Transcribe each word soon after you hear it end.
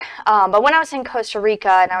But when I was in Costa Rica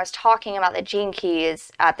and I was talking about the gene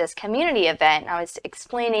keys at this community event, and I was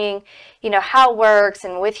explaining, how it works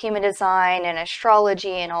and with human design and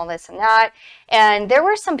astrology and all this and that. And there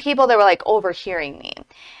were some people that were like overhearing me.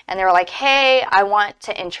 And they were like, hey, I want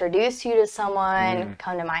to introduce you to someone,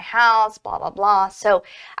 come to my house, blah, blah, blah. So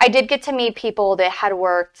I did get to meet people that had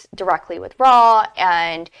worked directly with Ra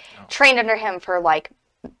and trained under him for like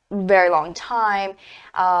very long time.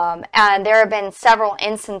 And there have been several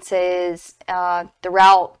instances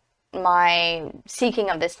throughout my seeking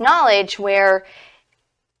of this knowledge where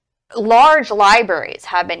large libraries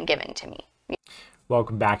have been given to me.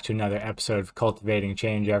 Welcome back to another episode of Cultivating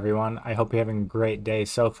Change, everyone. I hope you're having a great day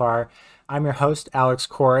so far. I'm your host, Alex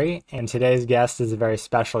Corey, and today's guest is a very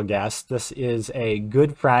special guest. This is a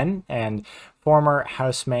good friend and former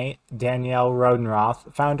housemate, Danielle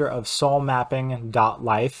Rodenroth, founder of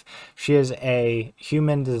soulmapping.life. She is a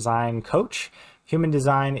human design coach. Human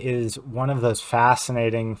design is one of those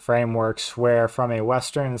fascinating frameworks where, from a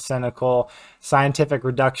Western, cynical, scientific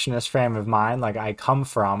reductionist frame of mind, like I come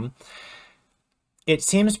from, it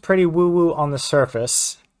seems pretty woo-woo on the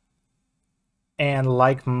surface, and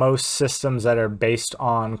like most systems that are based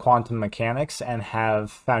on quantum mechanics and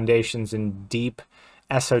have foundations in deep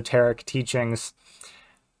esoteric teachings,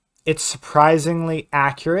 it's surprisingly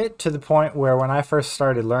accurate to the point where when I first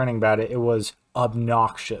started learning about it, it was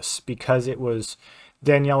obnoxious because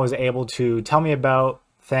Danielle was able to tell me about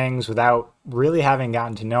things without really having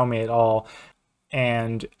gotten to know me at all.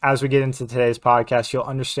 And as we get into today's podcast, you'll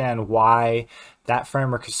understand why that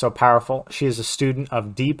framework is so powerful. She is a student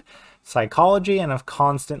of deep psychology and of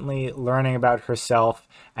constantly learning about herself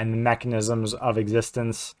and the mechanisms of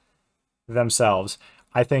existence themselves.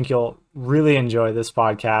 I think you'll really enjoy this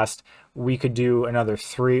podcast. We could do another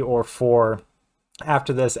 3 or 4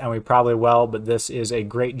 after this, and we probably will, but this is a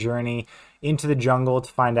great journey into the jungle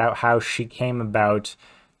to find out how she came about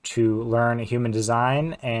to learn human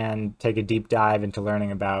design and take a deep dive into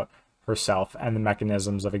learning about herself and the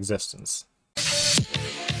mechanisms of existence.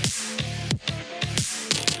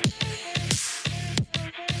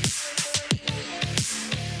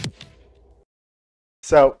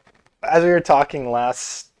 So, as we were talking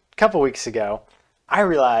last couple weeks ago, I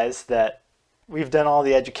realized that we've done all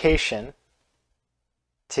the education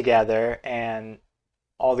together and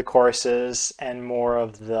all the courses and more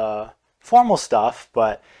of the formal stuff,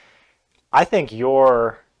 but I think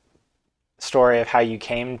your story of how you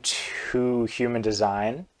came to human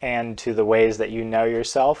design and to the ways that you know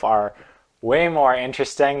yourself are way more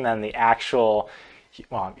interesting than the actual,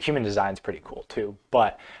 well, human design is pretty cool too,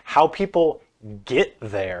 but how people get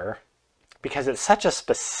there, because it's such a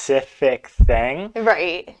specific thing.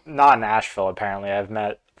 Right. Not in Nashville, apparently. I've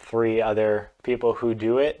met 3 other people who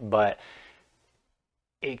do it, but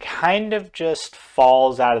it kind of just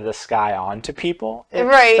falls out of the sky onto people,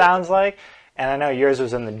 it sounds like. And I know yours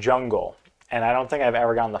was in the jungle, and I don't think I've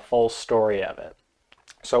ever gotten the full story of it.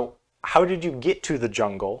 So how did you get to the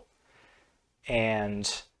jungle,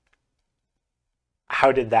 and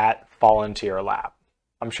how did that fall into your lap?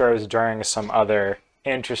 I'm sure it was during some other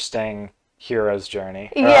interesting hero's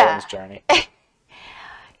journey. Heroine's journey.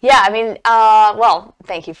 Yeah, I mean, well,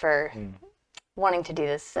 thank you for wanting to do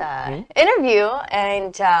this interview.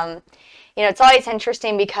 And, it's always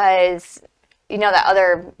interesting because, that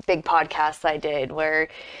other big podcast I did where,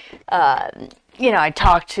 I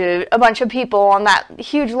talked to a bunch of people on that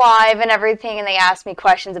huge live and everything, and they asked me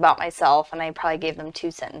questions about myself, and I probably gave them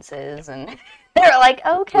 2 sentences, and they were like,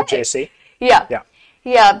 okay. With JC? Yeah.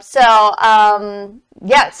 Yeah. So,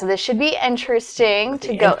 so this should be interesting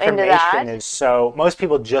to go into that. Information is so, most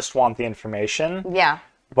people just want the information. Yeah.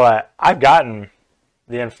 But I've gotten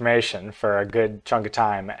the information for a good chunk of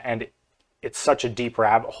time, and it's such a deep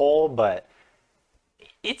rabbit hole, but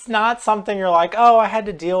it's not something you're like, oh, I had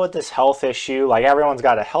to deal with this health issue. Like, everyone's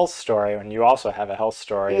got a health story, and you also have a health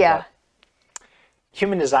story. Yeah. But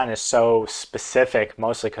human design is so specific,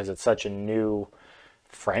 mostly because it's such a new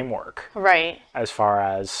framework. Right. As far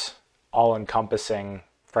as all-encompassing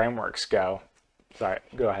frameworks go. Sorry,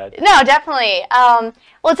 go ahead. No, definitely. Well,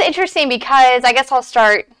 it's interesting because I guess I'll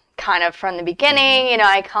start kind of from the beginning.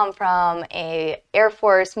 I come from a Air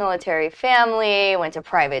Force military family, went to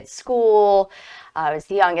private school. I was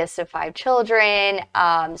the youngest of 5 children.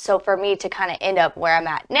 So for me to kind of end up where I'm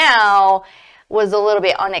at now was a little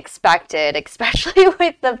bit unexpected, especially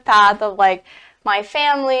with the path of like my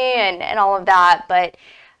family and all of that. But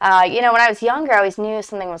when I was younger, I always knew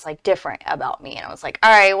something was like different about me. And I was like, all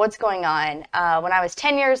right, what's going on? When I was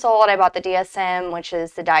 10 years old, I bought the DSM, which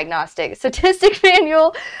is the Diagnostic Statistic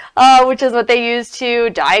Manual, which is what they use to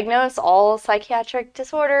diagnose all psychiatric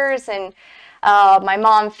disorders. And my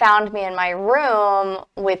mom found me in my room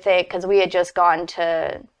with it because we had just gone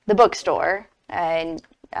to the bookstore, and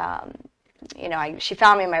she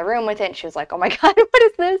found me in my room with it, and she was like, "Oh my God, what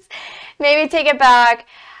is this? Maybe take it back."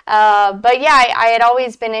 But yeah, I had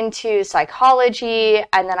always been into psychology,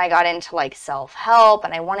 and then I got into like self-help,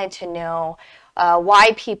 and I wanted to know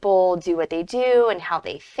why people do what they do and how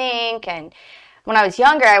they think. And when I was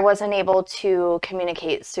younger, I wasn't able to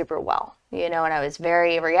communicate super well, and I was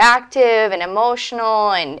very reactive and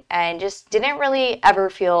emotional, and just didn't really ever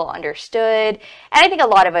feel understood. And I think a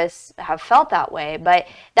lot of us have felt that way, but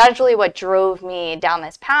that's really what drove me down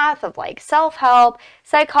this path of like self-help,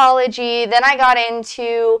 psychology. Then I got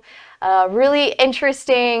into a really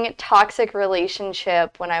interesting toxic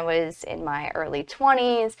relationship when I was in my early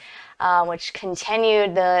 20s, which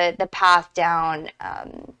continued the path down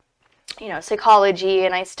psychology,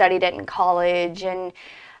 and I studied it in college, and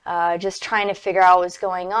just trying to figure out what was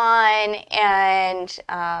going on, and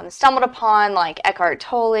stumbled upon like Eckhart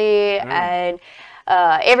Tolle and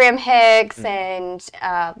Abraham Hicks and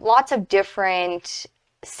lots of different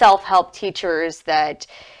self-help teachers that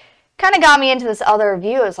kind of got me into this other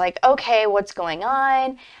view. It's like, okay, what's going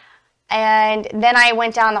on? And then I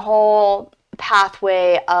went down the whole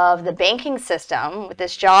pathway of the banking system with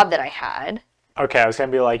this job that I had. Okay, I was going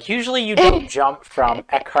to be like, usually you don't jump from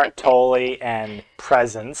Eckhart Tolle and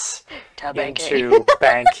presence into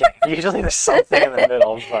banking. Usually there's something in the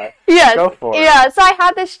middle, but go for it. Yeah, so I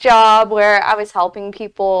had this job where I was helping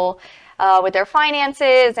people with their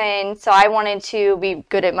finances, and so I wanted to be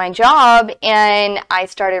good at my job, and I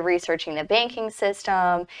started researching the banking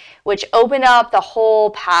system, which opened up the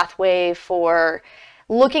whole pathway for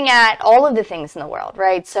looking at all of the things in the world,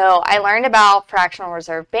 right? So I learned about fractional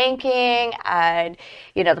reserve banking and,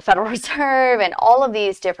 the Federal Reserve and all of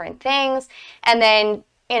these different things. And then,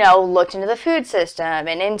 looked into the food system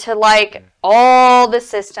and into like all the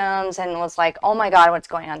systems, and was like, oh my God, what's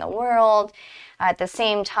going on in the world? At the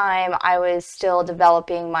same time, I was still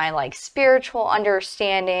developing my like spiritual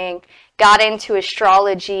understanding, got into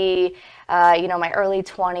astrology, my early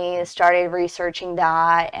 20s, started researching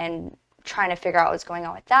that and trying to figure out what's going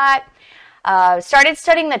on with that. Started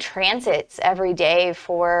studying the transits every day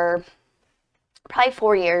for probably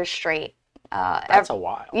 4 years straight. That's a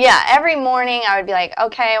while. Yeah, every morning I would be like,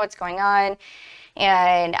 okay, what's going on?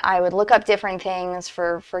 And I would look up different things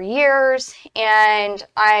for years. And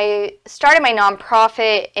I started my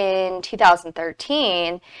nonprofit in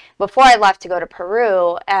 2013 before I left to go to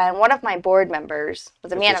Peru. And one of my board members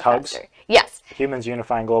was a manifestor. Yes. Humans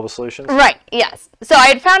Unifying Global Solutions. Right, yes. So I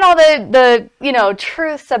had found all the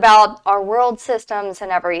truths about our world systems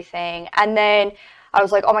and everything. And then I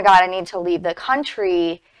was like, oh my God, I need to leave the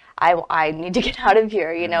country. I need to get out of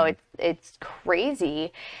here. It's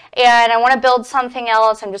crazy. And I want to build something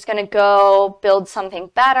else. I'm just going to go build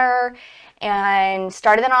something better. And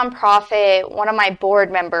started the nonprofit. One of my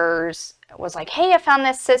board members was like, hey, I found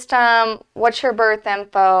this system. What's your birth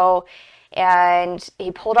info? And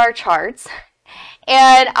he pulled our charts.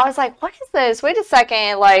 And I was like, what is this? Wait a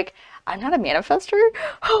second. Like, I'm not a manifester.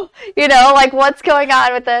 Like, what's going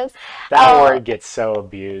on with this? That word gets so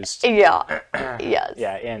abused. Yeah. Yes.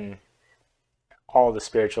 Yeah, in all the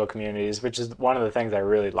spiritual communities, which is one of the things I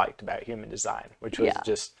really liked about human design, which was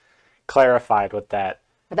just clarified what that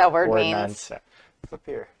word means. Meant. So, flip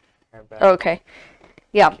here. Okay.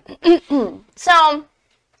 Yeah. So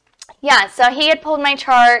he had pulled my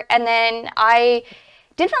chart, and then I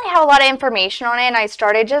didn't really have a lot of information on it, and I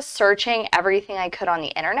started just searching everything I could on the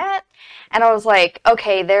internet. And I was like,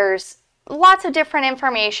 okay, there's lots of different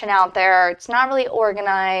information out there. It's not really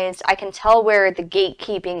organized. I can tell where the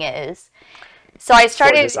gatekeeping is. So I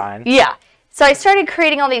started, So I started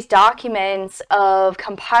creating all these documents of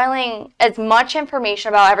compiling as much information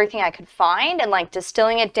about everything I could find, and like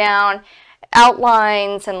distilling it down,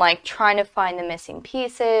 outlines, and like trying to find the missing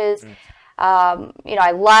pieces.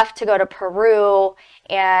 I left to go to Peru,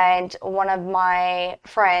 and one of my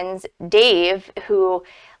friends, Dave, who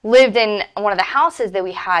lived in one of the houses that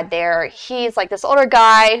we had there, he's like this older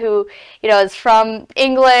guy who, is from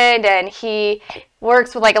England, and he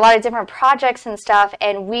works with like a lot of different projects and stuff,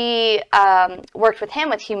 and we worked with him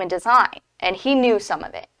with human design, and he knew some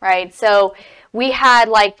of it, right? So we had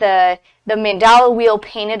like the mandala wheel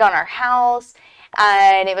painted on our house,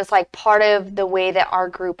 and it was like part of the way that our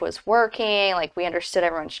group was working. Like, we understood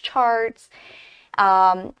everyone's charts.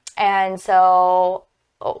 And so,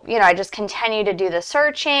 I just continued to do the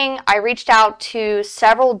searching. I reached out to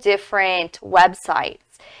several different websites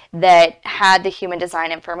that had the human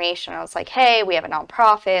design information. I was like, hey, we have a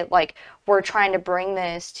nonprofit, like we're trying to bring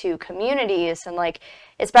this to communities and like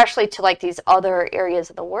especially to like these other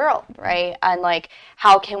areas of the world, right? And like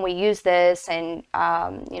how can we use this, and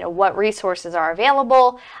what resources are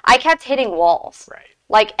available. I kept hitting walls, Right.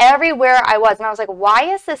 like everywhere I was, and I was like,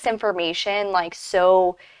 why is this information like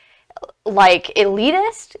so like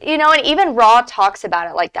elitist, and even Raw talks about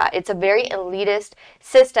it like that. It's a very elitist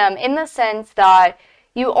system in the sense that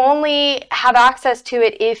you only have access to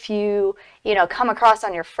it if you come across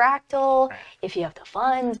on your fractal, Right. if you have the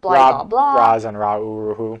funds, blah, blah, blah. Roz and Ra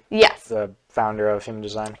Uruhu, Yes. the founder of Human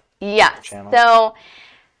Design. Yes. Channel. So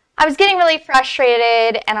I was getting really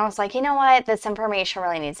frustrated, and I was like, you know what? This information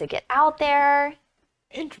really needs to get out there.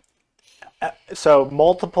 So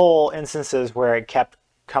multiple instances where it kept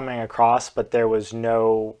coming across, but there was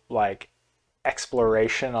no like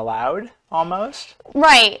exploration allowed, almost.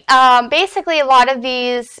 Right. Basically, a lot of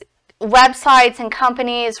these websites and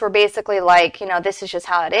companies were basically like, this is just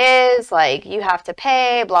how it is. Like, you have to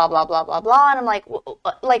pay, blah, blah, blah, blah, blah. And I'm like,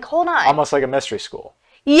 hold on. Almost like a mystery school.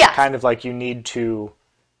 Yes. Kind of like you need to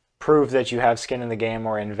prove that you have skin in the game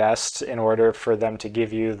or invest in order for them to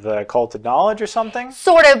give you the culted knowledge or something?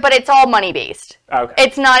 Sort of, but it's all money-based. Okay.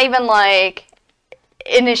 It's not even like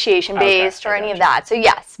initiation-based or any of that. So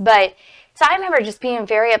yes, so I remember just being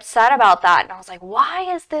very upset about that. And I was like,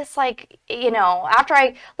 why is this like, after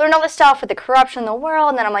I learned all this stuff with the corruption in the world,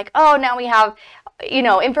 and then I'm like, oh, now we have,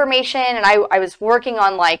 information. And I was working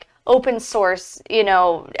on like open source,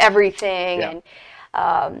 everything. Yeah.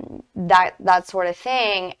 And that sort of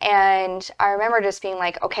thing. And I remember just being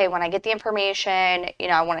like, okay, when I get the information,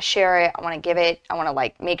 I want to share it, I want to give it, I want to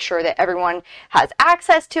like make sure that everyone has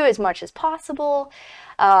access to as much as possible.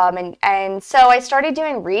 And so I started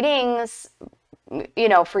doing readings,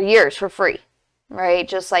 for years for free, right?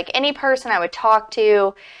 Just like any person I would talk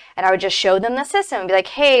to, and I would just show them the system and be like,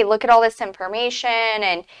 hey, look at all this information,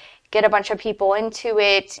 and get a bunch of people into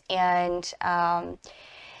it. And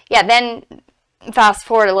then fast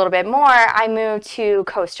forward a little bit more, I moved to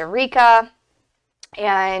Costa Rica,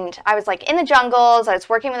 and I was like in the jungles. I was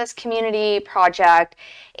working with this community project,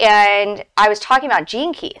 and I was talking about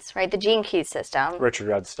gene keys, right? The gene key system. Richard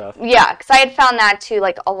Rudd stuff. Yeah, because I had found that too,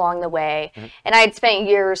 like along the way, and I had spent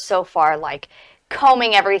years so far like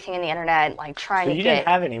combing everything in the internet, like trying to get. So you didn't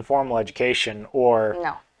have any formal education, or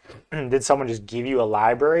No. Did someone just give you a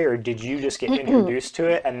library, or did you just get introduced to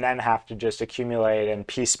it and then have to just accumulate and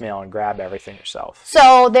piecemeal and grab everything yourself?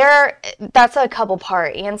 So that's a couple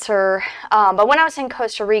part answer. But when I was in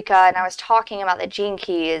Costa Rica and I was talking about the gene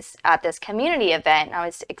keys at this community event, and I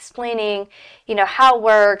was explaining, how it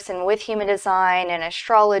works and with human design and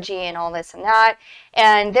astrology and all this and that.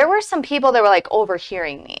 And there were some people that were like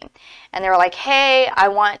overhearing me, and they were like, hey, I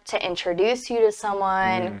want to introduce you to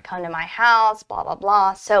someone, come to my house, blah, blah,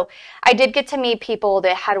 blah. So I did get to meet people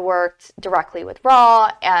that had worked directly with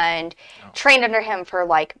Ra and trained under him for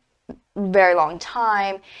like a very long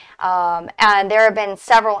time. And there have been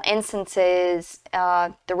several instances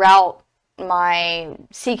throughout my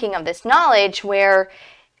seeking of this knowledge where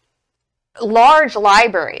large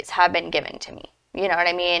libraries have been given to me. You know what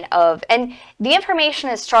I mean? And the information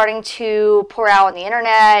is starting to pour out on the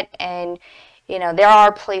internet, and there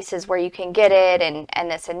are places where you can get it, and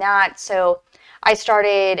this and that. So I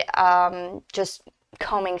started just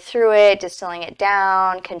combing through it, distilling it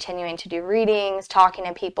down, continuing to do readings, talking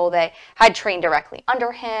to people that had trained directly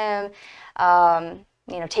under him,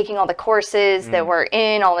 taking all the courses that were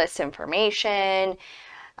in all this information,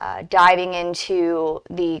 diving into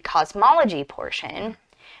the cosmology portion.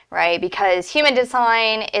 Right? Because human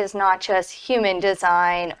design is not just human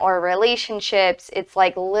design or relationships. It's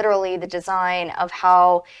like literally the design of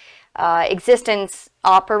how existence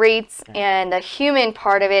operates. And the human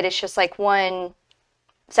part of it is just like one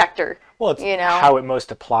sector. Well, it's how it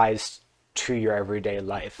most applies to your everyday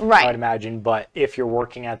life, right. I would imagine. But if you're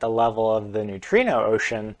working at the level of the neutrino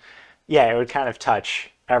ocean, yeah, it would kind of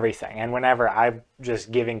touch everything. And whenever I'm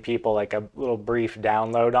just giving people like a little brief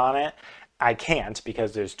download on it, I can't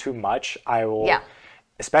because there's too much. I will,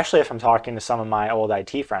 especially if I'm talking to some of my old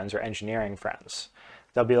IT friends or engineering friends,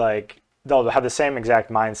 they'll have the same exact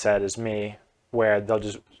mindset as me, where they'll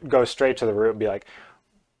just go straight to the root and be like,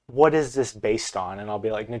 what is this based on? And I'll be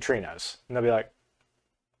like, neutrinos. And they'll be like,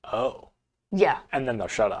 oh. Yeah. And then they'll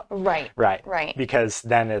shut up. Right. Because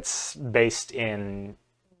then it's based in,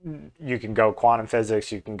 you can go quantum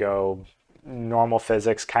physics, you can go normal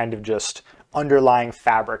physics, kind of just underlying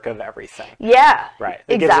fabric of everything. Yeah. Right.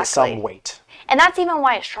 It gives it some weight. And that's even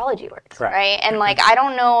why astrology works, right? And like, I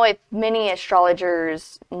don't know if many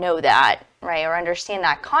astrologers know that, right, or understand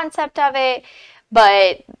that concept of it,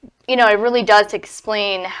 But, it really does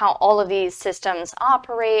explain how all of these systems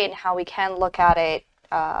operate and how we can look at it,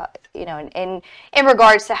 in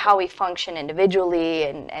regards to how we function individually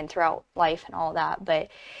and throughout life and all that. But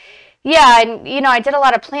yeah, and, I did a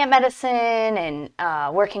lot of plant medicine and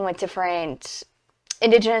working with different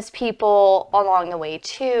indigenous people along the way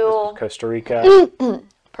too. Costa Rica,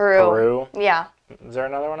 Peru. Yeah. Is there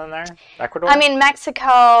another one in there? Ecuador? I mean,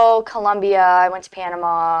 Mexico, Colombia, I went to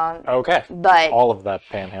Panama. Okay. But all of that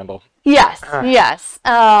panhandle. yes, yes.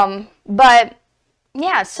 But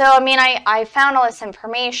yeah, so I mean, I found all this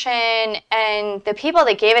information, and the people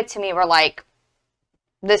that gave it to me were like,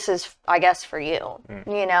 this is, I guess, for you,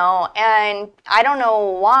 and I don't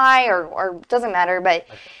know why or it doesn't matter, but,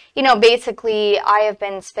 basically I have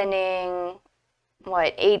been spending,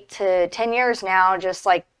 8 to 10 years now, just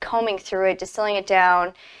like combing through it, distilling it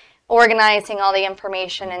down, organizing all the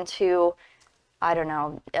information into, I don't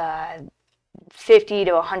know, 50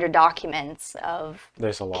 to 100 documents of.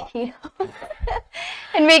 There's a lot.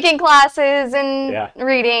 And making classes and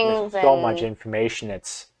readings. There's so much information.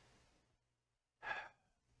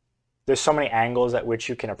 There's so many angles at which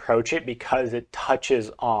you can approach it because it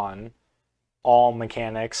touches on all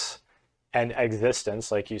mechanics and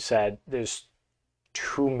existence. Like you said, there's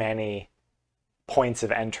too many points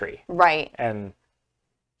of entry. Right. And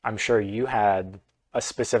I'm sure you had a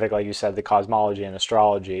specific, like you said, the cosmology and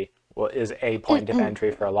astrology is a point of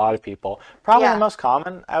entry for a lot of people. Probably the most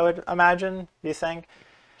common, I would imagine, do you think?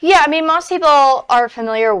 Yeah, I mean, most people are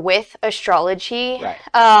familiar with astrology. Right.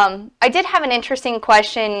 I did have an interesting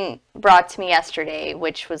question brought to me yesterday,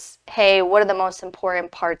 which was, hey, what are the most important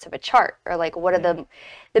parts of a chart? Or like, what are the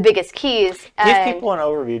biggest keys? Give people an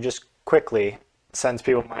overview just quickly, since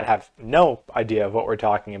people might have no idea of what we're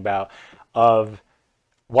talking about, of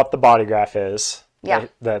what the body graph is,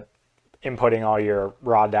 that inputting all your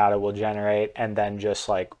raw data will generate, and then just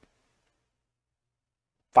like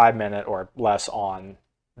 5-minute or less on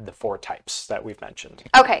the 4 types that we've mentioned.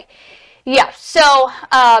 Okay. Yeah. So,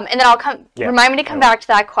 and then remind me to come back to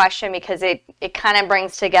that question because it kind of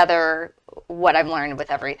brings together what I've learned with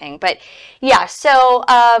everything. But yeah, so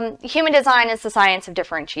human design is the science of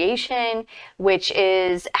differentiation, which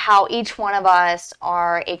is how each one of us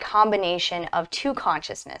are a combination of 2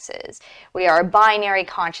 consciousnesses. We are a binary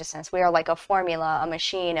consciousness. We are like a formula, a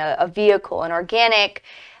machine, a vehicle, an organic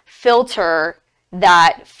filter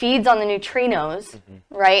that feeds on the neutrinos,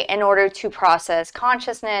 right, in order to process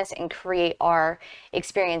consciousness and create our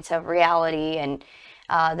experience of reality, and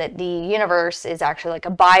that the universe is actually like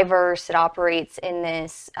a biverse. It operates in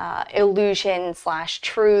this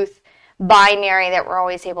illusion/truth binary that we're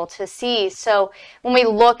always able to see. So when we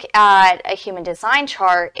look at a human design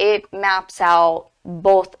chart, it maps out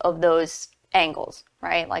both of those angles,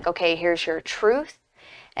 right? Like, okay, here's your truth.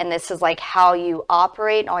 And this is like how you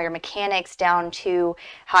operate, all your mechanics down to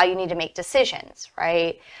how you need to make decisions,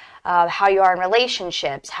 right? How you are in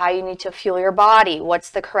relationships, how you need to fuel your body, what's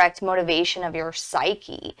the correct motivation of your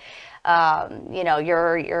psyche,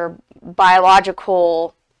 your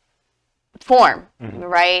biological form,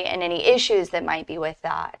 right? And any issues that might be with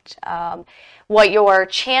that. What your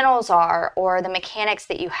channels are, or the mechanics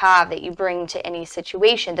that you have that you bring to any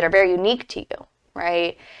situation that are very unique to you,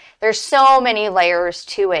 right? There's so many layers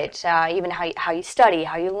to it, even how you study,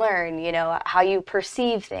 how you learn, how you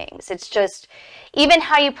perceive things. It's just, even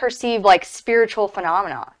how you perceive like spiritual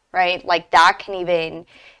phenomena, right? Like that can even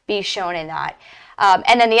be shown in that.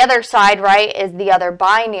 And then the other side, right, is the other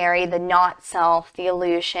binary, the not self, the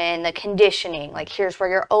illusion, the conditioning. Like here's where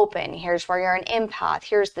you're open, here's where you're an empath,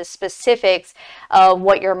 here's the specifics of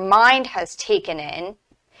what your mind has taken in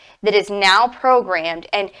that is now programmed,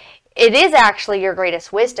 and it is actually your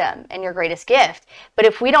greatest wisdom and your greatest gift. But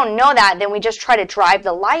if we don't know that, then we just try to drive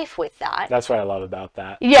the life with that. That's what I love about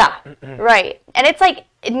that. Yeah, right. And it's like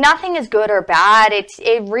nothing is good or bad. It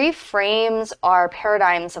reframes our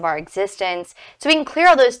paradigms of our existence so we can clear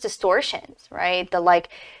all those distortions, right? The like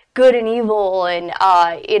good and evil, and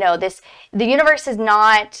the universe is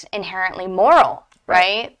not inherently moral.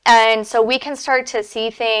 Right? And so we can start to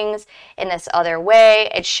see things in this other way.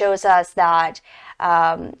 It shows us that,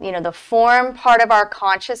 the form part of our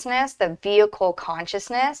consciousness, the vehicle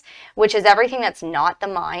consciousness, which is everything that's not the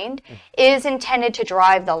mind, is intended to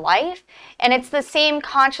drive the life. And it's the same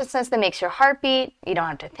consciousness that makes your heart beat. You don't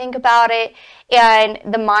have to think about it. And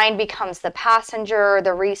the mind becomes the passenger,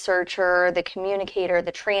 the researcher, the communicator,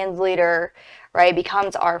 the translator, right?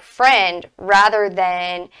 Becomes our friend rather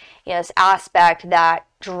than this aspect that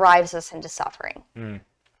drives us into suffering.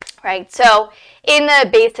 Right? So in the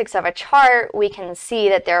basics of a chart, we can see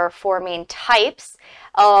that there are 4 main types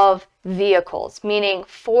of vehicles, meaning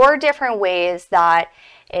 4 different ways that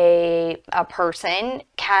a person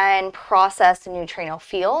can process the neutrino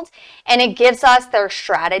field, and it gives us their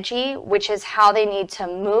strategy, which is how they need to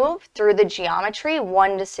move through the geometry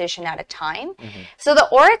one decision at a time. So the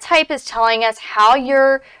aura type is telling us how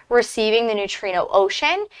you're receiving the neutrino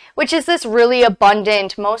ocean, which is this really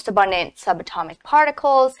abundant, most abundant subatomic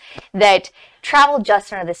particles that travel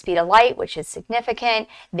just under the speed of light, which is significant.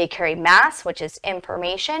 They carry mass, which is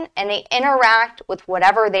information, and they interact with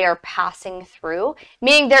whatever they are passing through,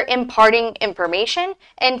 meaning they're imparting information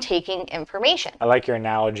and taking information. I like your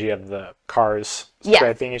analogy of the cars Yes.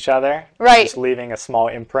 scraping each other, Right. just leaving a small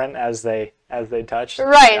imprint as they touch.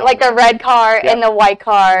 Right, like the red car and the white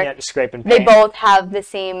car. Yeah, just scraping They paint. both have the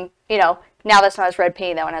same, now this one has red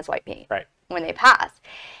paint, that one has white paint. Right. When they pass.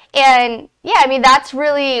 And yeah, I mean, that's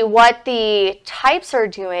really what the types are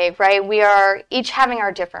doing, right? We are each having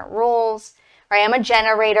our different roles, right? I'm a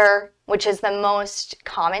generator, which is the most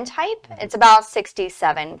common type. It's about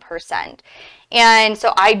 67%. And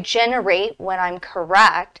so I generate, when I'm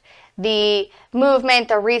correct, the movement,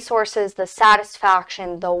 the resources, the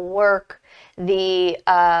satisfaction, the work, the,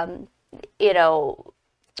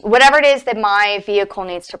 whatever it is that my vehicle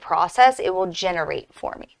needs to process, it will generate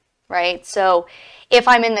for me. Right? So if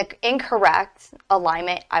I'm in the incorrect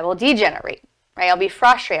alignment, I will degenerate, right? I'll be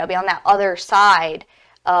frustrated. I'll be on that other side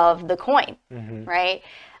of the coin, right?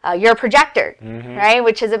 You're a projector, right?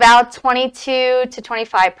 Which is about 22 to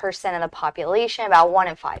 25% of the population, about 1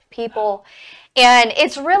 in 5 people. And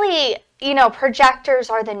it's really, projectors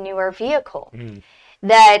are the newer vehicle.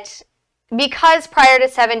 That because prior to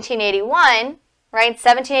 1781, right?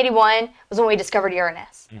 1781 was when we discovered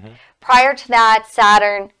Uranus. Prior to that,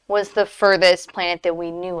 Saturn was the furthest planet that we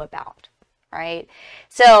knew about, right?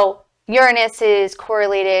 So Uranus is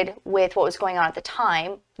correlated with what was going on at the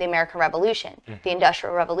time, the American Revolution, the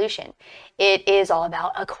Industrial Revolution. It is all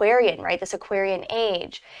about Aquarian, right? This Aquarian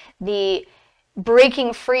age. The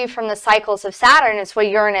breaking free from the cycles of Saturn is what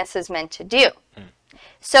Uranus is meant to do.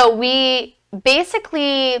 So we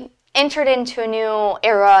basically entered into a new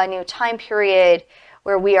era, a new time period,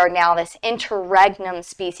 where we are now this interregnum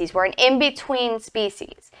species. We're an in-between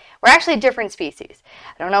species. We're actually a different species.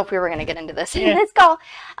 I don't know if we were going to get into this in this call.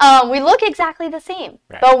 We look exactly the same,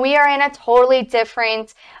 but we are in a totally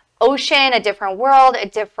different ocean, a different world, a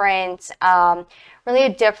different, really a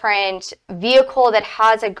different vehicle that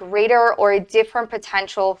has a greater or a different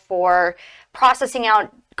potential for processing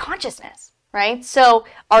out consciousness, right? So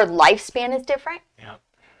our lifespan is different.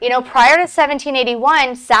 Prior to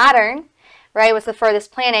 1781, Saturn, right, was the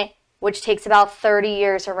furthest planet, which takes about 30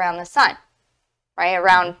 years around the sun, right,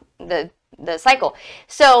 around the cycle.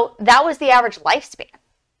 So that was the average lifespan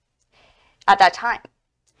at that time.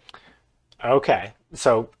 Okay,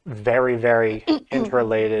 so very, very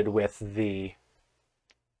interrelated with the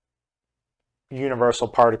universal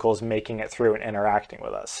particles making it through and interacting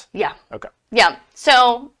with us. Yeah. Okay. Yeah.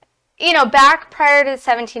 So, back prior to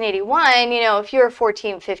 1781, if you were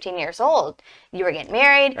 14, 15 years old, you were getting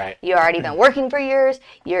married, Right. you already been working for years,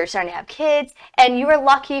 you're starting to have kids, and you were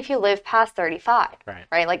lucky if you lived past 35,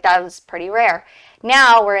 right? Like that was pretty rare.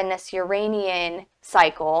 Now we're in this Uranian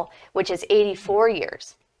cycle, which is 84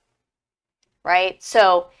 years, right?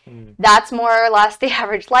 So that's more or less the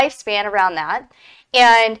average lifespan around that.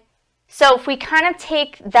 And so if we kind of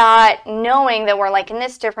take that knowing that we're like in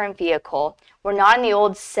this different vehicle, we're not in the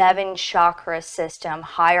old 7 chakra system,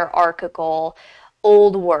 hierarchical,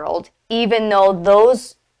 old world, even though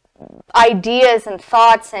those ideas and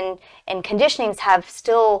thoughts and conditionings have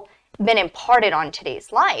still been imparted on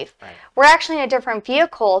today's life. We're actually in a different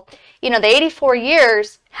vehicle. The 84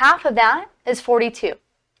 years, half of that is 42,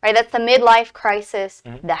 right? That's the midlife crisis,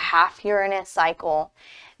 the half Uranus cycle.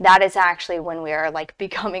 That is actually when we are like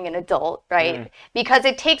becoming an adult, right? Because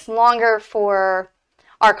it takes longer for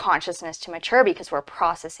our consciousness to mature because we're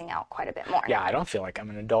processing out quite a bit more. Yeah, I don't feel like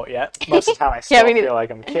I'm an adult yet. Most of the time I still feel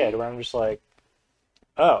like I'm a kid, where I'm just like,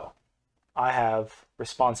 oh, I have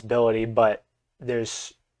responsibility, but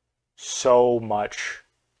there's so much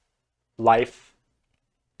life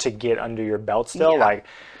to get under your belt still. Like,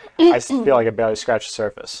 I feel like I barely scratched the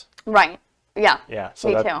surface. Right. Yeah. Yeah,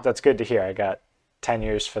 so that's good to hear. I got 10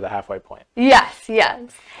 years for the halfway point. Yes.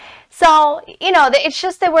 So, it's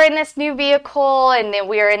just that we're in this new vehicle and that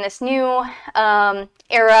we're in this new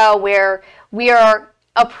era where we are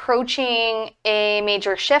approaching a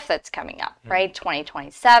major shift that's coming up, right?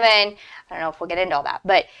 2027. I don't know if we'll get into all that,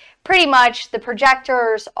 but pretty much the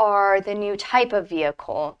projectors are the new type of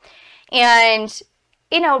vehicle. And,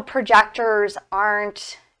 projectors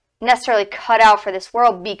aren't necessarily cut out for this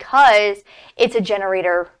world because it's a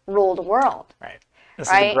generator-ruled world. Right. This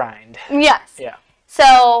right? is the grind. Yes. Yeah.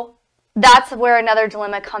 So that's where another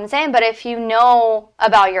dilemma comes in. But if you know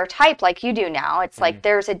about your type like you do now, it's like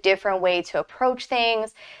there's a different way to approach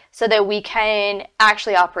things so that we can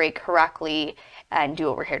actually operate correctly and do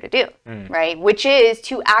what we're here to do, right? Which is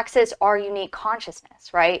to access our unique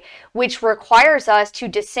consciousness, right? Which requires us to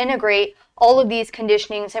disintegrate all of these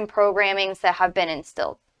conditionings and programmings that have been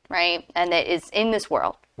instilled, right? And that is in this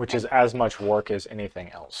world. Which is as much work as anything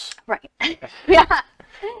else. Right. Yeah.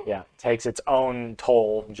 Yeah. It takes its own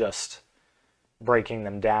toll just breaking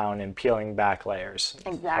them down and peeling back layers.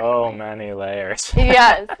 Exactly. So many layers.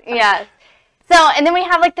 Yes, yes. So, and then we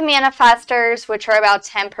have like the manifestors, which are about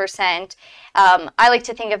 10%. I like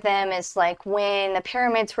to think of them as like when the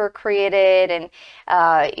pyramids were created and,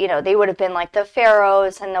 they would have been like the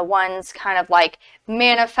pharaohs and the ones kind of like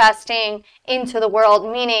manifesting into the world,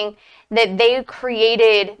 meaning that they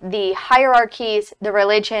created the hierarchies, the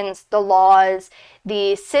religions, the laws,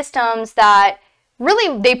 the systems that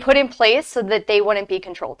really they put in place so that they wouldn't be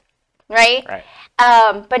controlled, right? Right.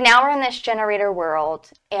 But now we're in this generator world,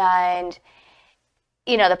 and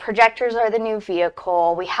the projectors are the new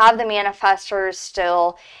vehicle. We have the manifestors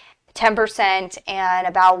still 10%, and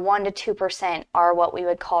about 1 to 2% are what we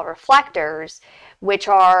would call reflectors, which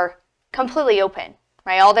are completely open,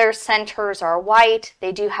 right? All their centers are white.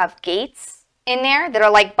 They do have gates in there that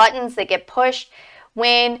are like buttons that get pushed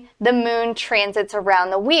when the moon transits around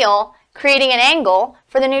the wheel, creating an angle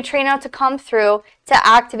for the neutrino to come through to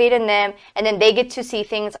activate in them, and then they get to see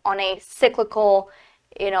things on a cyclical,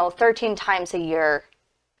 13 times a year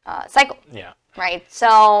cycle. Yeah. Right?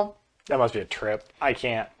 So that must be a trip. I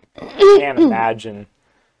can't imagine.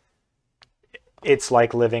 It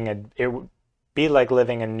would be like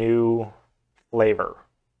living a new flavor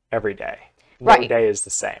every day. No day is the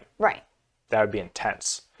same. Right. That would be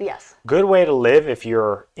intense. Yes. Good way to live if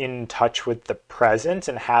you're in touch with the present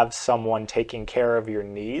and have someone taking care of your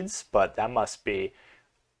needs, but that must be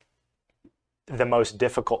the most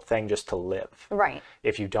difficult thing just to live. Right.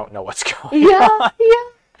 If you don't know what's going on.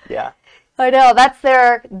 Yeah. I know. That's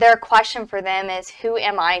their question for them is, who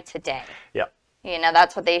am I today? Yep.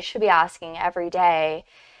 That's what they should be asking every day.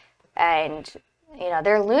 And,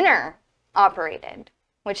 they're lunar operated,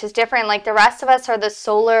 which is different. Like the rest of us are the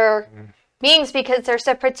solar beings because there's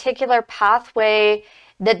a particular pathway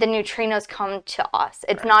that the neutrinos come to us.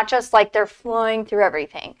 It's not just like they're flying through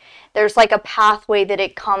everything. There's like a pathway that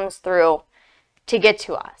it comes through to get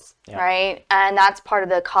to us, right? And that's part of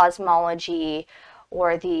the cosmology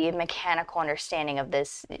or the mechanical understanding of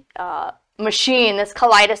this machine, this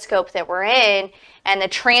kaleidoscope that we're in, and the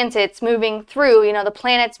transits moving through, the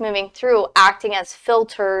planets moving through, acting as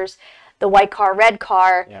filters, the white car, red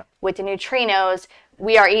car with the neutrinos.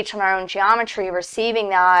 We are each on our own geometry receiving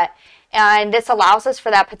that. And this allows us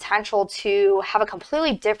for that potential to have a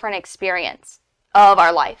completely different experience of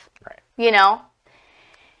our life. Right.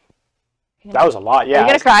 That was a lot, yeah. Are you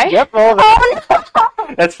going to cry? Yep. Oh,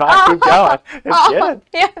 no. That's fine. Keep going. It's good.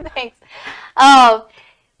 Yeah, thanks.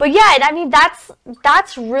 But yeah, and I mean,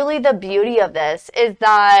 that's really the beauty of this, is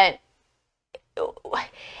that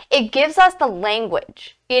it gives us the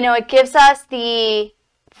language. It gives us the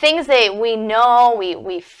things that we know,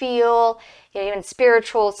 we feel, even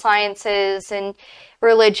spiritual sciences and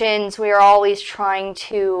religions, we are always trying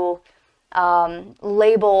to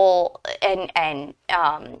label and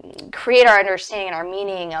create our understanding and our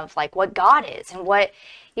meaning of like what God is and what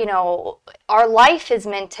our life is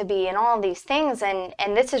meant to be and all of these things, and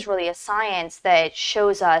this is really a science that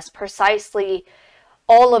shows us precisely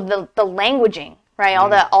all of the languaging, right?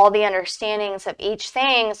 All the understandings of each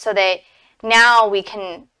thing, so that now we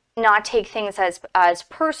can not take things as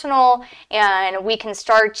personal, and we can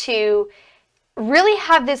start to really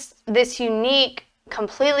have this unique,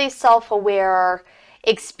 completely self-aware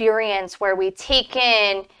experience where we take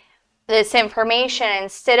in this information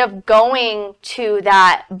instead of going to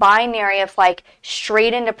that binary of like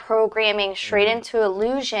straight into programming, straight into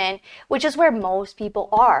illusion, which is where most people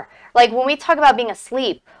are. Like when we talk about being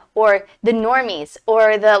asleep, or the normies,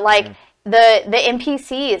 or the the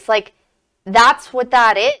NPCs, like that's what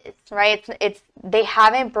that is, right? It's they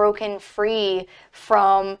haven't broken free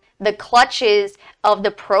from the clutches of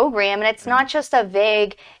the program, and it's not just a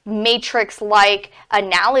vague matrix-like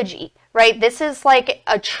analogy, right? This is like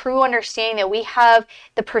a true understanding that we have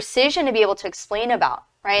the precision to be able to explain about,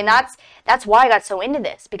 right? And that's why I got so into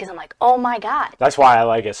this, because I'm like, oh my God. That's why I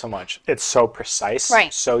like it so much. It's so precise,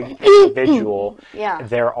 right. So individual. Yeah.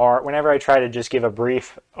 Whenever I try to just give a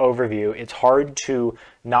brief overview, it's hard to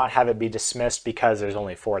not have it be dismissed because there's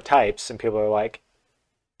only 4 types, and people are like,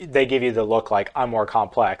 they give you the look like I'm more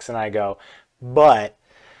complex, and I go, but,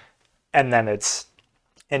 and then it's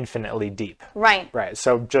infinitely deep. Right. Right.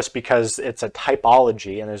 So just because it's a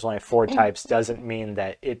typology and there's only 4 types doesn't mean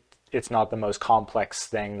that it's not the most complex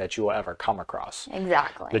thing that you will ever come across.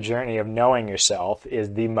 Exactly. The journey of knowing yourself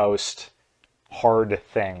is the most hard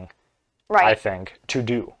thing, Right. I think, to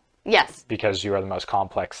do. Yes. Because you are the most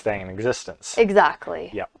complex thing in existence.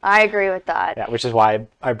 Exactly. Yep. I agree with that. Yeah, which is why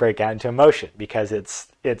I break out into emotion, because it's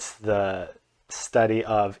the study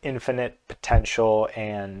of infinite potential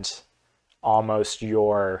and almost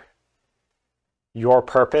your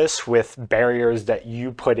purpose with barriers that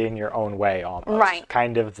you put in your own way almost. Right.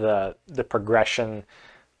 Kind of the progression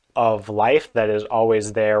of life that is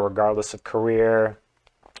always there regardless of career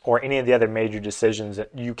or any of the other major decisions.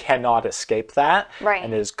 That you cannot escape that. Right.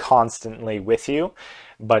 And is constantly with you,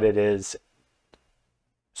 but it is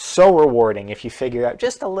so rewarding if you figure out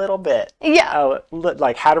just a little bit. Yeah.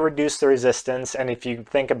 Like how to reduce the resistance. And if you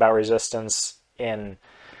think about resistance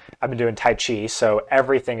I've been doing Tai Chi, so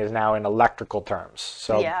everything is now in electrical terms.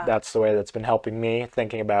 So that's the way that's been helping me.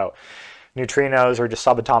 Thinking about neutrinos or just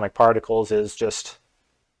subatomic particles is just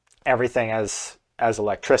everything as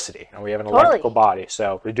electricity. And we have an electrical body.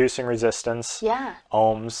 So reducing resistance,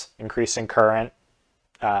 ohms, increasing current,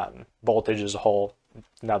 voltage is a whole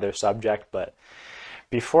another subject. But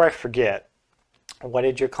before I forget, what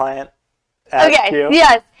did your client ask you?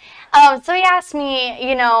 Yes. So he asked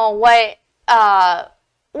me,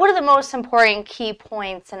 what are the most important key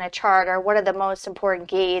points in a chart, or what are the most important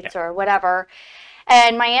gates or whatever.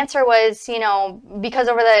 And my answer was, because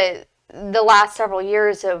over the last several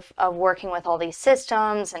years of working with all these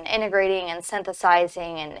systems and integrating and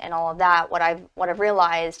synthesizing and all of that, what I've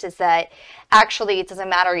realized is that actually it doesn't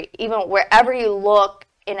matter, even wherever you look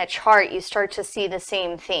in a chart, you start to see the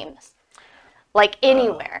same themes, like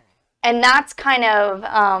anywhere. And that's kind of,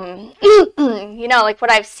 like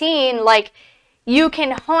what I've seen, like you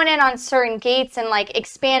can hone in on certain gates and like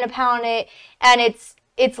expand upon it. And it's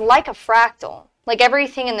like a fractal, like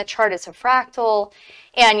everything in the chart is a fractal,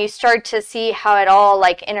 and you start to see how it all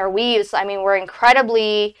like interweaves. I mean, we're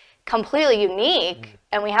incredibly, completely unique,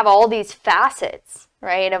 and we have all these facets,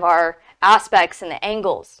 right, of our aspects and the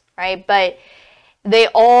angles, right? But they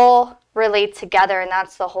all relate together, and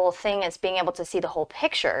that's the whole thing, is being able to see the whole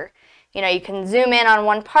picture. You can zoom in on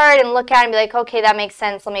one part and look at it and be like, okay, that makes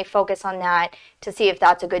sense. Let me focus on that to see if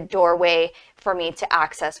that's a good doorway for me to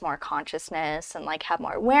access more consciousness and like have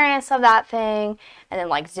more awareness of that thing, and then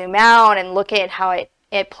like zoom out and look at how it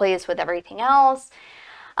plays with everything else.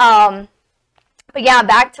 But yeah,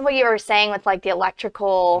 back to what you were saying with like the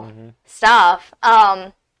electrical stuff.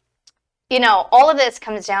 All of this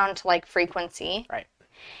comes down to like frequency. Right.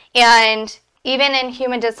 And even in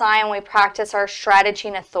human design, we practice our strategy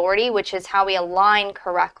and authority, which is how we align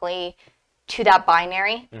correctly to that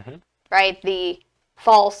binary, right? The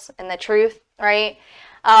false and the truth, right?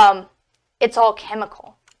 It's all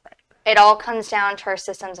chemical. Right. It all comes down to our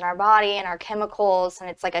systems in our body and our chemicals, and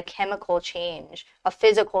it's like a chemical change, a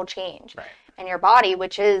physical change in your body,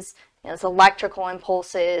 which is it's electrical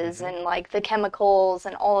impulses and like the chemicals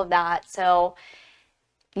and all of that. So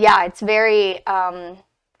yeah, it's very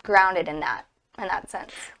grounded in that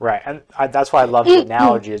sense. Right. And that's why I love the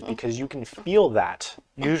analogy, is because you can feel that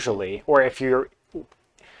usually, or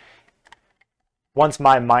once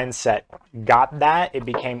my mindset got that, it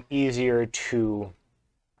became easier to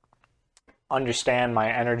understand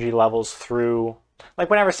my energy levels through, like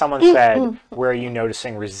whenever someone said, where are you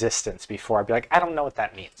noticing resistance before? I'd be like, I don't know what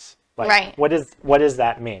that means. Like, what does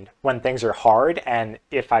that mean? When things are hard, and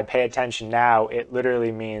if I pay attention now, it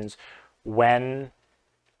literally means when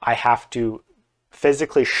I have to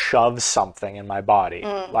physically shove something in my body.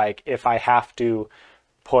 Like if I have to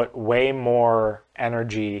put way more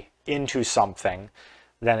energy into something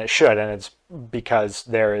than it should, and it's because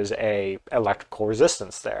there is a electrical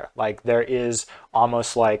resistance there. Like there is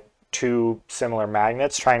almost like two similar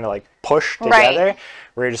magnets trying to like push together,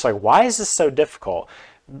 where you're just like, why is this so difficult?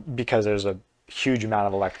 Because there's a huge amount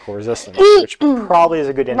of electrical resistance, which probably is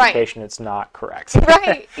a good indication it's not correct.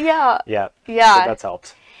 Right. Yeah. Yeah. So that's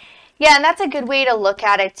helped. Yeah, and that's a good way to look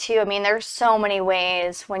at it too. I mean, there's so many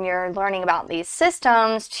ways when you're learning about these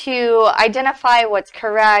systems to identify what's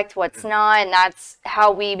correct, what's not, and that's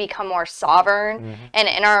how we become more sovereign and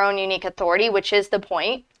in our own unique authority, which is the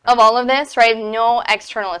point of all of this, right? No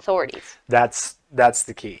external authorities. That's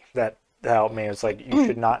the key. That helped me. It's like you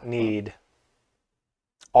should not need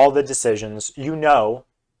all the decisions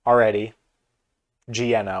already,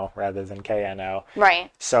 GNO rather than KNO. Right.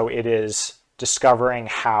 So it is discovering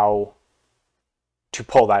how to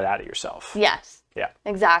pull that out of yourself. Yes. Yeah.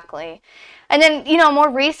 Exactly. And then, more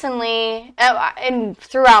recently, and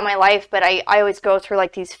throughout my life, but I always go through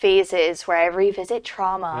like these phases where I revisit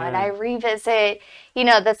trauma and I revisit,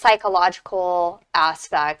 the psychological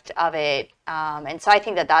aspect of it. And so I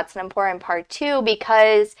think that that's an important part too,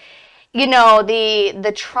 because,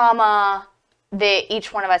 the trauma that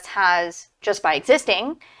each one of us has just by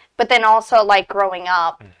existing, but then also like growing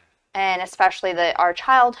up and especially our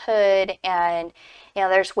childhood, and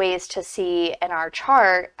there's ways to see in our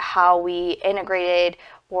chart how we integrated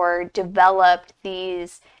or developed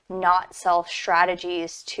these not self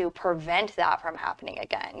strategies to prevent that from happening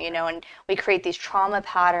again, and we create these trauma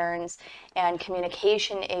patterns and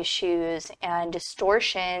communication issues and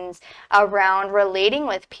distortions around relating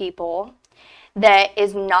with people that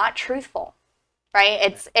is not truthful,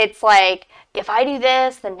 right? It's like, if I do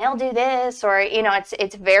this, then they'll do this, or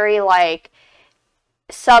it's very like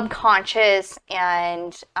subconscious,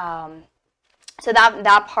 and so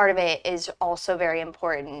that part of it is also very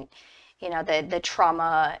important. The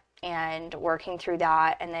trauma and working through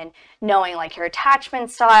that, and then knowing like your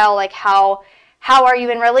attachment style, like how are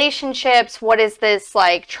you in relationships? What is this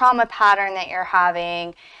like trauma pattern that you're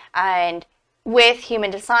having? And with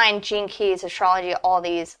human design, gene keys, astrology, all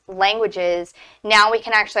these languages, now we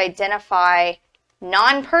can actually identify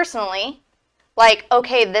non-personally, like,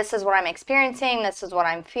 okay, this is what I'm experiencing, this is what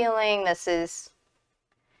I'm feeling, this is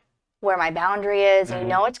where my boundary is,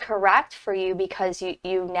 and it's correct for you because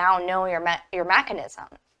you now know your mechanism,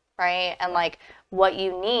 right? And like what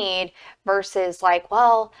you need, versus like,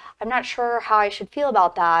 well, I'm not sure how I should feel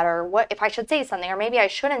about that, or what if I should say something, or maybe I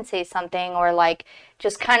shouldn't say something, or like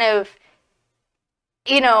just kind of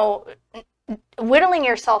whittling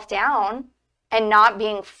yourself down and not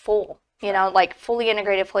being full, like fully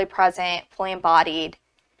integrated, fully present, fully embodied,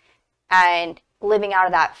 and living out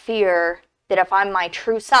of that fear that if I'm my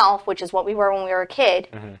true self, which is what we were when we were a kid,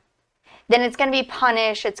 then it's going to be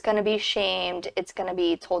punished, it's going to be shamed, it's going to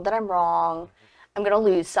be told that I'm wrong, I'm going to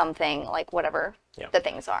lose something, like whatever the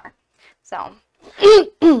things are. So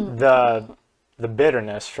The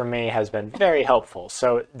bitterness for me has been very helpful.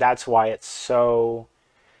 So that's why it's so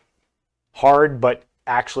hard, but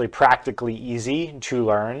actually practically easy to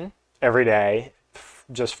learn every day,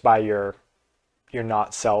 just by your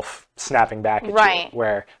not self snapping back at you.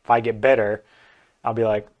 Where if I get bitter, I'll be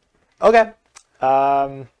like, okay,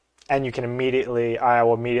 and I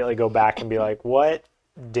will immediately go back and be like, what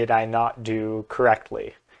did I not do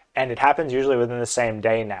correctly? And it happens usually within the same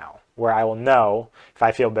day now, where I will know if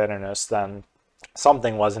I feel bitterness, then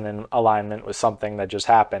something wasn't in alignment with something that just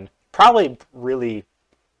happened, probably really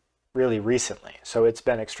recently. So it's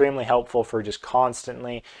been extremely helpful for just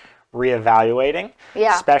constantly reevaluating,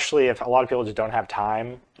 especially if a lot of people just don't have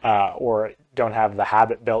time, or don't have the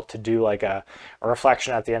habit built to do like a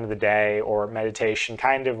reflection at the end of the day, or meditation,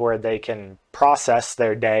 kind of where they can process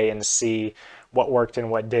their day and see what worked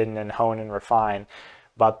and what didn't, and hone and refine.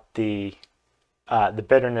 But the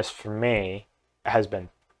bitterness for me has been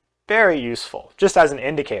very useful, just as an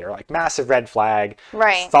indicator, like massive red flag,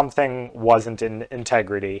 something wasn't in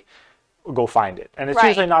integrity, go find it. And it's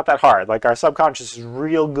usually not that hard. Like our subconscious is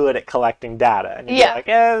real good at collecting data, and you're like,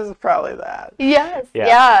 this is probably that.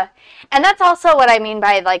 Yeah. And that's also what I mean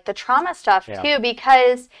by like the trauma stuff too,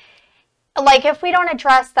 because like if we don't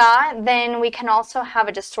address that, then we can also have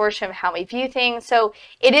a distortion of how we view things. So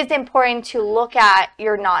it is important to look at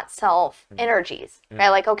your not self energies, right?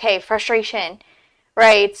 Like, okay, frustration,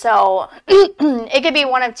 right? So it could be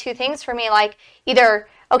one of two things for me, like either,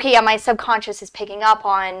 okay, my subconscious is picking up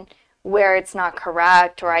on where it's not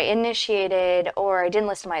correct, or I initiated, or I didn't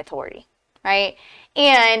listen to my authority, right?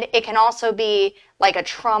 And it can also be like a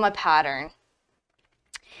trauma pattern,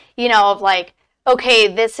 of like, okay,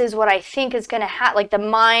 this is what I think is going to happen. Like the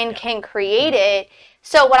mind can create it.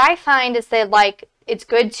 So what I find is that like, it's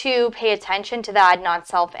good to pay attention to that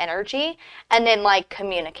non-self energy, and then like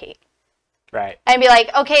communicate. Right. And be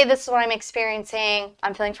like, okay, this is what I'm experiencing.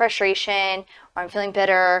 I'm feeling frustration, or I'm feeling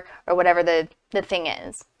bitter, or whatever the thing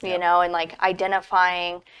is, and like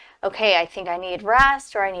identifying, okay, I think I need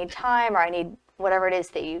rest, or I need time, or I need whatever it is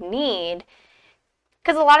that you need.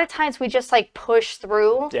 Because a lot of times we just like push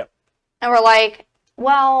through, and we're like,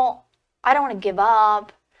 well, I don't want to give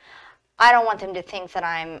up. I don't want them to think that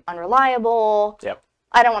I'm unreliable.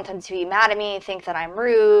 I don't want them to be mad at me, think that I'm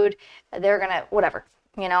rude. They're going to, whatever,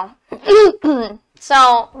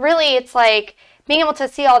 So really it's like being able to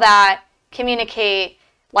see all that, communicate,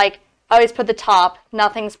 like I always put the top,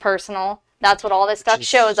 nothing's personal. That's what all this stuff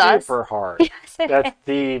shows us. Super hard. That's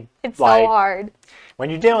it's so hard. When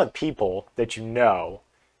you're dealing with people that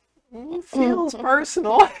feels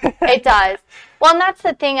personal. It does. Well, and that's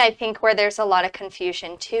the thing I think where there's a lot of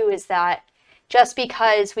confusion too, is that just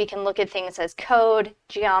because we can look at things as code,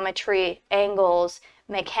 geometry, angles,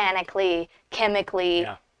 mechanically, chemically,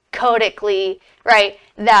 Yeah. codically, right,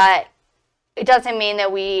 that it doesn't mean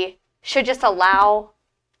that we should just allow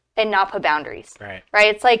and not put boundaries. Right.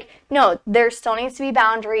 Right? It's like, no, there still needs to be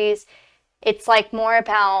boundaries. It's like more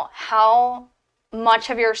about how much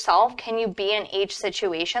of yourself can you be in each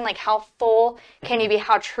situation? Like how full can you be,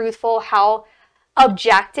 how truthful, how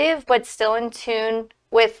objective, but still in tune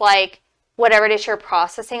with like whatever it is you're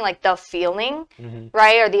processing, like the feeling,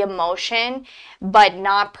 right? Or the emotion, but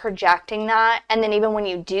not projecting that. And then even when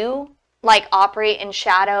you do like operate in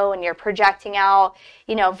shadow and you're projecting out,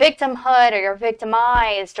 victimhood, or you're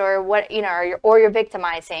victimized, or what, or you're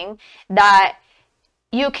victimizing, that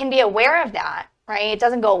you can be aware of that, right? It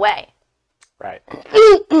doesn't go away. Right.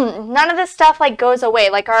 None of this stuff like goes away.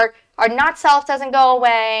 Like our not self doesn't go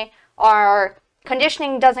away. Our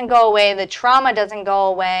conditioning doesn't go away. The trauma doesn't go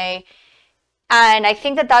away. And I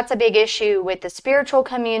think that that's a big issue with the spiritual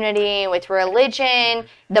community, with religion,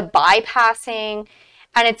 the bypassing.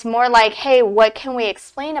 And it's more like, hey, what can we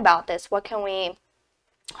explain about this? What can we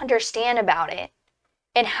understand about it?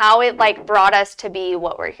 And how it like brought us to be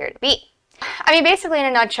what we're here to be. I mean, basically in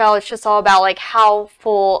a nutshell, it's just all about like how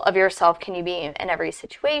full of yourself can you be in every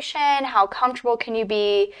situation? How comfortable can you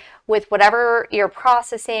be with whatever you're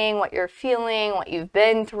processing, what you're feeling, what you've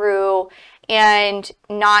been through, and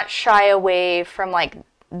not shy away from like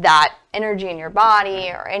that energy in your body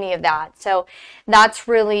or any of that. So that's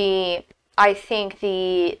really, I think,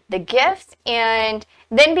 the gift, and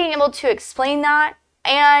then being able to explain that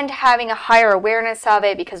and having a higher awareness of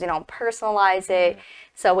it, because we don't personalize it.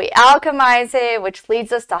 So we alchemize it, which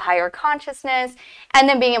leads us to higher consciousness, and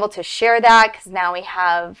then being able to share that, because now we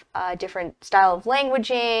have a different style of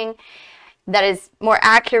languaging that is more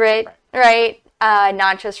accurate, right?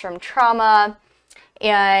 Not just from trauma.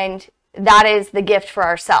 And that is the gift for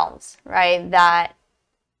ourselves, right? That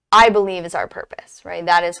I believe is our purpose, right?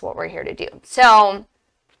 That is what we're here to do. So,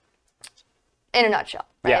 in a nutshell,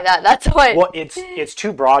 right? Yeah. That's what. Well, it's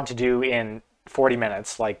too broad to do in 40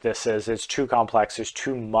 minutes like this is. It's too complex. There's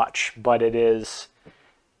too much, but it's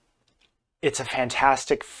a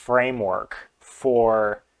fantastic framework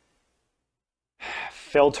for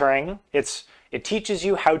filtering. It teaches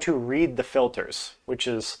you how to read the filters, which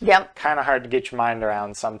is kind of hard to get your mind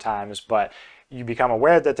around sometimes, but you become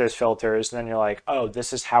aware that there's filters, and then you're like, oh,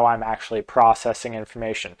 this is how I'm actually processing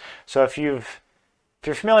information. So if you're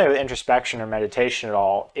familiar with introspection or meditation at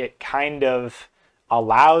all, it kind of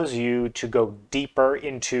allows you to go deeper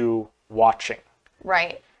into watching.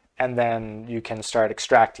 Right. And then you can start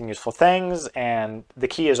extracting useful things. And the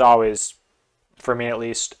key is always, for me at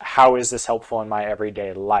least, how is this helpful in my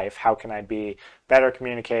everyday life? How can I be a better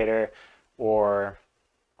communicator, or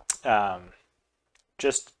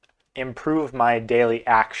just improve my daily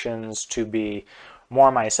actions to be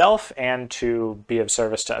more myself and to be of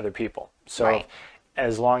service to other people? So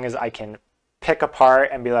as long as I can pick apart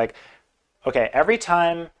and be like, okay, every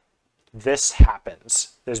time this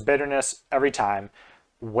happens, there's bitterness every time,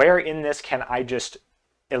 where in this can I just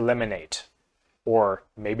eliminate? Or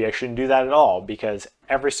maybe I shouldn't do that at all, because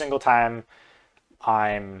every single time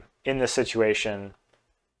I'm in this situation,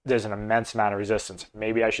 there's an immense amount of resistance.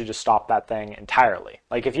 Maybe I should just stop that thing entirely.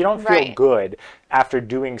 Like if you don't feel good after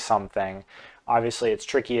doing something, obviously it's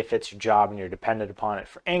tricky if it's your job and you're dependent upon it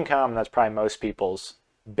for income. That's probably most people's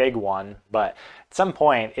big one. But at some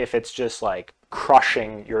point, if it's just like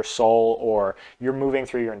crushing your soul, or you're moving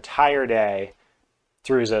through your entire day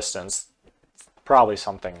through resistance, probably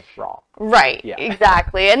something wrong. Right. Yeah.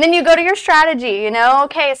 Exactly. And then you go to your strategy,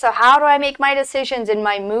 okay, so how do I make my decisions in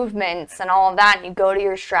my movements and all of that? And you go to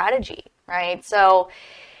your strategy, right? So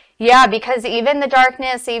yeah, because even the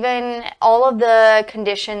darkness, even all of the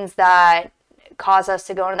conditions that cause us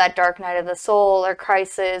to go into that dark night of the soul or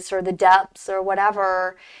crisis or the depths or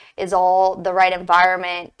whatever, is all the right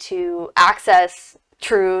environment to access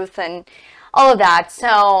truth and all of that.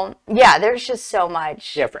 So yeah, there's just so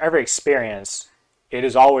much. Yeah, for every experience, it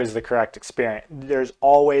is always the correct experience. There's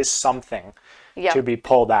always something to be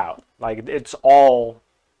pulled out. Like it's all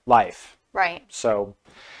life. Right. So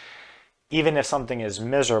even if something is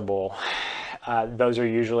miserable, those are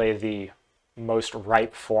usually the most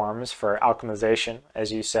ripe forms for alchemization,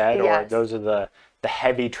 as you said, or those are the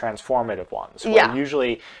heavy transformative ones, where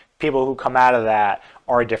usually people who come out of that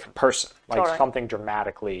are a different person. Like something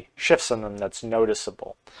dramatically shifts in them that's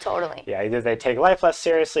noticeable. Totally. Yeah, either they take life less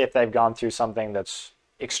seriously if they've gone through something that's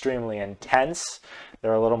extremely intense,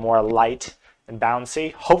 they're a little more light and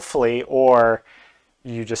bouncy, hopefully, or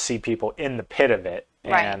you just see people in the pit of it,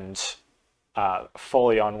 Right. and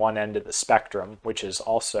fully on one end of the spectrum, which is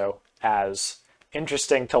also as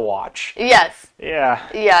interesting to watch. Yes. Yeah.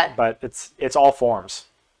 Yeah. But it's all forms.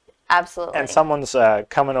 Absolutely. And someone's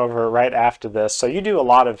coming over right after this. So you do a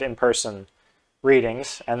lot of in-person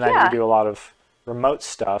readings, and then you do a lot of remote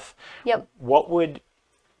stuff. Yep.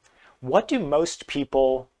 What do most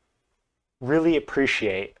people really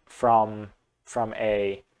appreciate from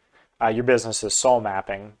your business is soul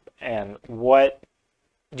mapping, and what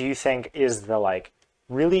do you think is the like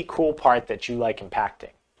really cool part that you like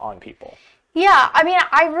impacting on people? Yeah, I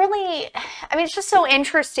mean, it's just so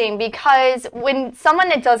interesting because when someone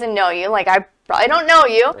that doesn't know you, like I probably don't know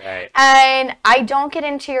you, Right. and I don't get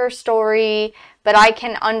into your story, but I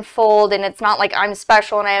can unfold, and it's not like I'm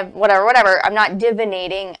special and I have whatever. I'm not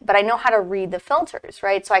divinating, but I know how to read the filters,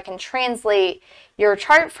 right? So I can translate your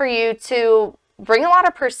chart for you to bring a lot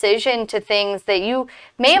of precision to things that you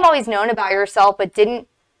may have always known about yourself, but didn't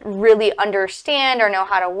really understand or know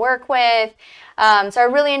how to work with. So I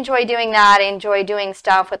really enjoy doing that. I enjoy doing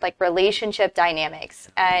stuff with like relationship dynamics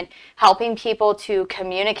and helping people to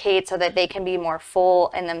communicate so that they can be more full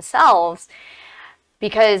in themselves,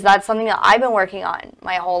 because that's something that I've been working on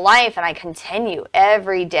my whole life, and I continue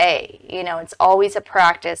every day. It's always a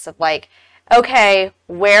practice of like, okay,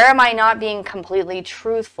 where am I not being completely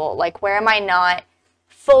truthful? Like, where am I not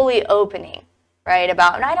fully opening, right? And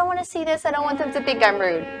I don't want to see this. I don't want them to think I'm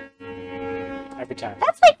rude. Every time.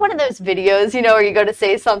 That's like one of those videos, where you go to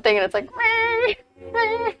say something and it's like,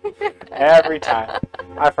 Every time.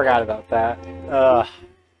 I forgot about that.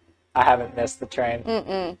 I haven't missed the train.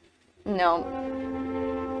 no.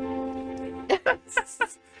 The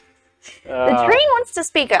train wants to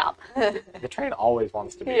speak up. The train always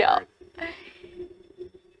wants to be Yeah.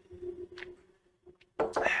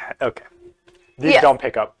 heard. Okay. These don't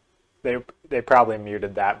pick up. They probably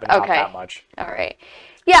muted that, but not that much. All right.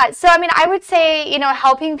 Yeah, so I would say,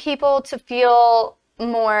 helping people to feel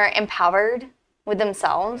more empowered with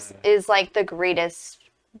themselves is like the greatest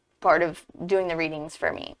part of doing the readings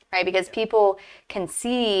for me, right? Because people can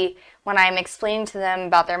see when I'm explaining to them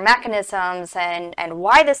about their mechanisms and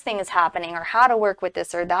why this thing is happening or how to work with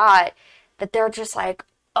this or that they're just like,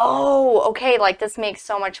 oh, okay, like this makes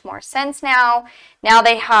so much more sense now. Now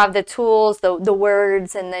they have the tools, the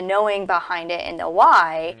words, and the knowing behind it and the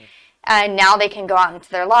why. And now they can go out into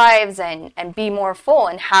their lives and be more full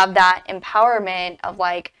and have that empowerment of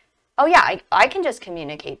like, oh yeah, I can just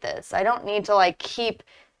communicate this. I don't need to like keep,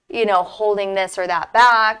 holding this or that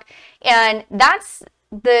back. And that's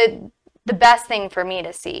the best thing for me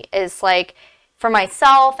to see is like for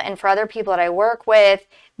myself and for other people that I work with,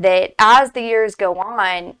 that as the years go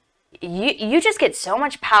on, you just get so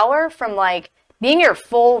much power from like being your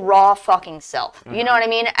full raw fucking self. You know what I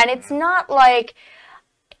mean? And it's not like,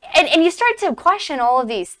 and you start to question all of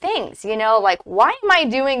these things, like, why am I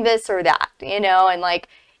doing this or that, and like,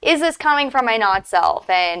 is this coming from my not self,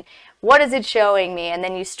 and what is it showing me? And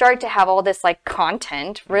then you start to have all this like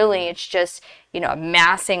content. Really, it's just,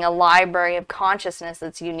 amassing a library of consciousness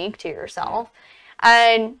that's unique to yourself.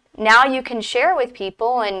 And now you can share with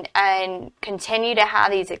people and continue to have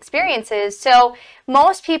these experiences. So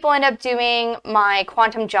most people end up doing my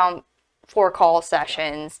quantum jump 4-call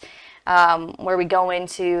sessions, where we go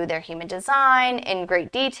into their human design in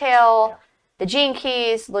great detail, the gene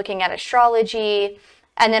keys, looking at astrology,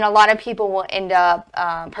 and then a lot of people will end up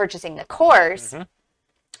purchasing the course,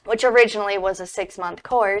 which originally was a 6-month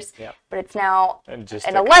course, but it's now an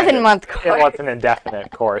 11-month course. It was an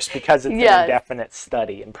indefinite course because it's an indefinite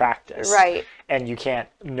study and practice. Right. And you can't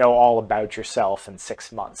know all about yourself in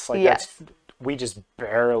 6 months. Like we just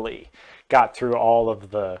barely got through all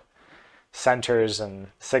of the centers and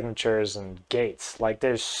signatures and gates. Like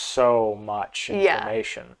there's so much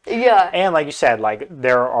information. Yeah. And like you said, like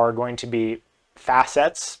there are going to be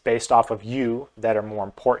facets based off of you that are more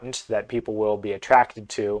important, that people will be attracted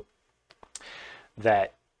to,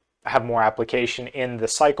 that have more application in the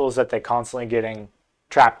cycles that they're constantly getting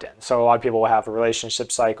trapped in. So a lot of people will have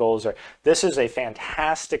relationship cycles, or this is a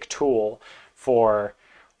fantastic tool for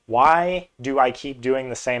why do I keep doing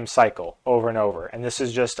the same cycle over and over? And this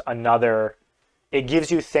is just another, it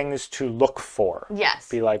gives you things to look for. Yes.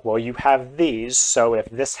 Be like, well, you have these, so if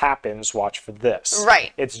this happens, watch for this.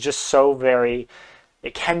 Right. It's just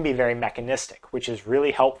it can be very mechanistic, which is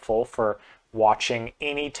really helpful for watching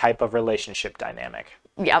any type of relationship dynamic.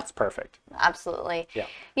 Yep. It's perfect. Absolutely. Yeah.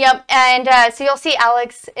 Yep. And so you'll see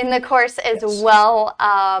Alex in the course as well.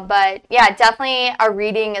 But yeah, definitely a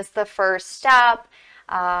reading is the first step.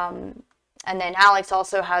 And then Alex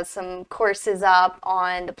also has some courses up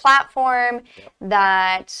on the platform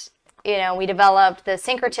that we developed the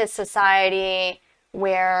Syncretist Society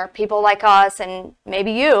where people like us and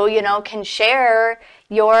maybe can share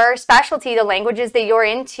your specialty, the languages that you're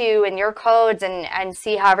into and your codes and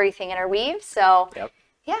see how everything interweaves. So, Yep.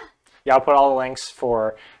 yeah. Yeah, I'll put all the links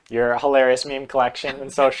for your hilarious meme collection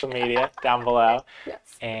and social media down below. Yes.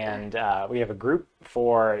 And we have a group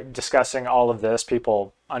for discussing all of this,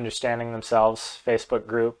 people understanding themselves, Facebook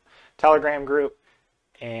group, Telegram group,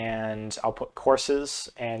 and I'll put courses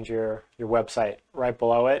and your website right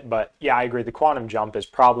below it. But yeah, I agree. The quantum jump is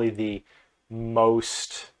probably the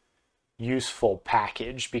most useful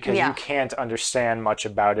package because you can't understand much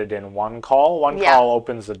about it in one call. One call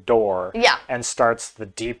opens the door and starts the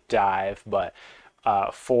deep dive, but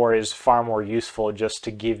 4 is far more useful just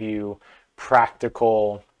to give you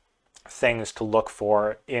practical things to look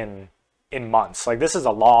for in months. Like, this is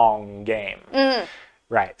a long game.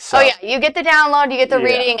 Right. So, you get the download, you get the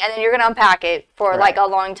reading, and then you're going to unpack it for like a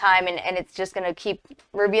long time, and it's just going to keep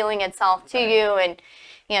revealing itself to you. And,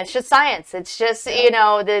 it's just science. It's just,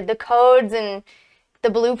 the codes and the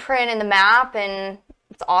blueprint and the map, and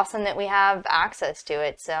it's awesome that we have access to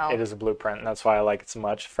it. So it is a blueprint, and that's why I like it so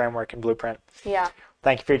much. Framework and blueprint. Yeah.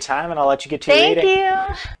 Thank you for your time, and I'll let you get to your reading.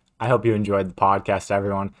 Thank you. I hope you enjoyed the podcast,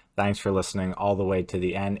 everyone. Thanks for listening all the way to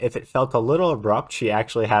the end. If it felt a little abrupt, she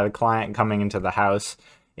actually had a client coming into the house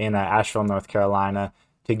in Asheville, North Carolina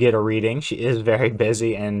to get a reading. She is very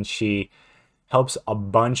busy, and she helps a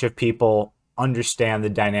bunch of people understand the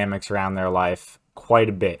dynamics around their life quite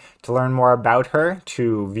a bit. To learn more about her,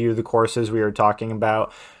 to view the courses we were talking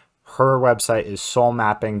about, her website is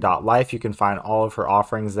soulmapping.life. You can find all of her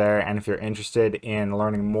offerings there. And if you're interested in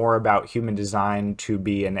learning more about human design to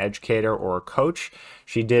be an educator or a coach,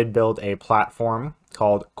 she did build a platform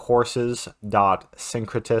called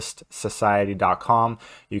courses.syncretistsociety.com.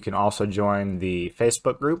 You can also join the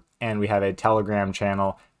Facebook group, and we have a Telegram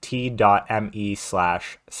channel,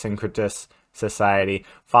 t.me/syncretist Society.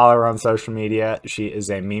 Follow her on social media. She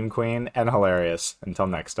is a meme queen and hilarious. Until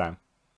next time.